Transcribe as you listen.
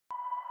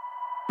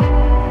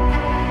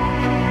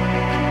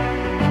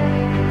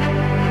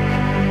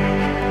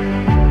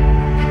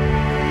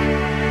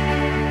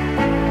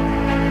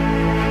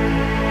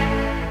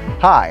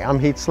Hi, I'm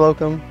Heath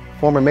Slocum,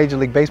 former Major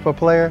League Baseball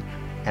player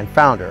and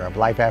founder of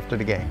Life After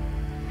the Game.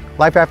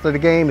 Life After the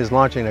Game is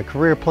launching a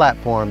career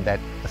platform that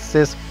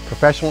assists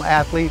professional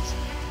athletes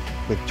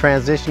with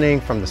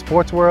transitioning from the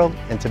sports world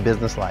into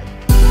business life.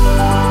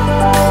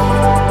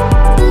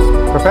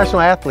 Professional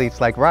athletes,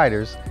 like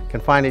riders,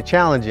 can find it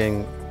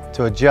challenging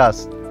to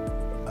adjust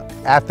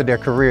after their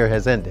career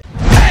has ended.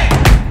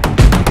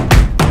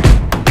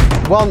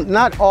 Well,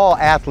 not all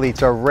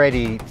athletes are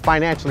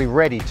financially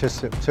ready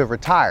to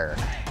retire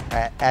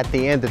at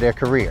the end of their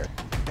career.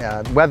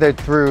 Whether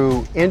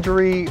through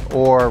injury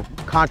or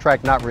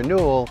contract not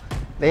renewal,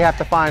 they have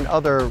to find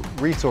other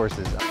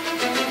resources.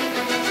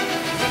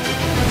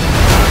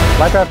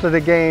 Life After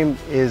the Game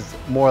is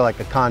more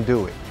like a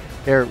conduit.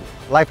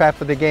 Life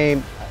After the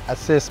Game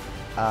assists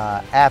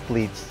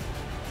athletes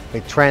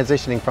with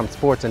transitioning from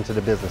sports into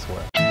the business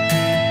world.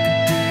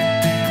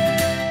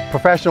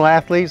 Professional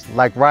athletes,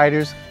 like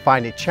riders,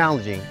 find it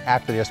challenging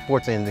after their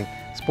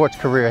sports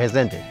career has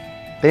ended.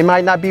 They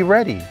might not be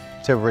ready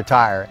to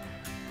retire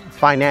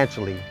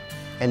financially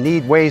and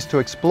need ways to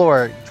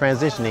explore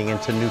transitioning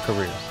into new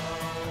careers.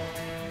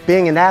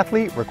 Being an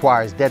athlete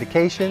requires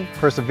dedication,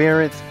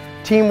 perseverance,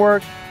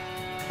 teamwork,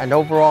 and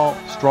overall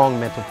strong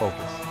mental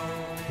focus.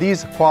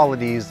 These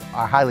qualities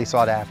are highly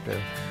sought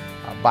after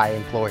by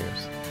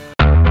employers.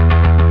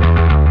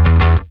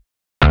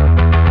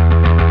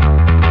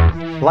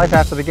 Life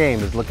After the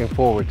Game is looking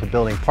forward to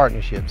building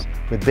partnerships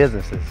with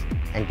businesses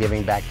and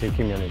giving back to the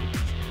community.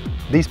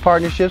 These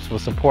partnerships will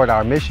support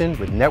our mission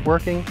with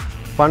networking,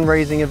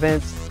 fundraising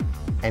events,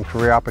 and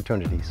career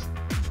opportunities.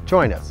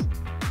 Join us.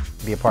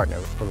 Be a partner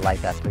with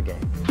Life After the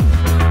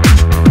Game.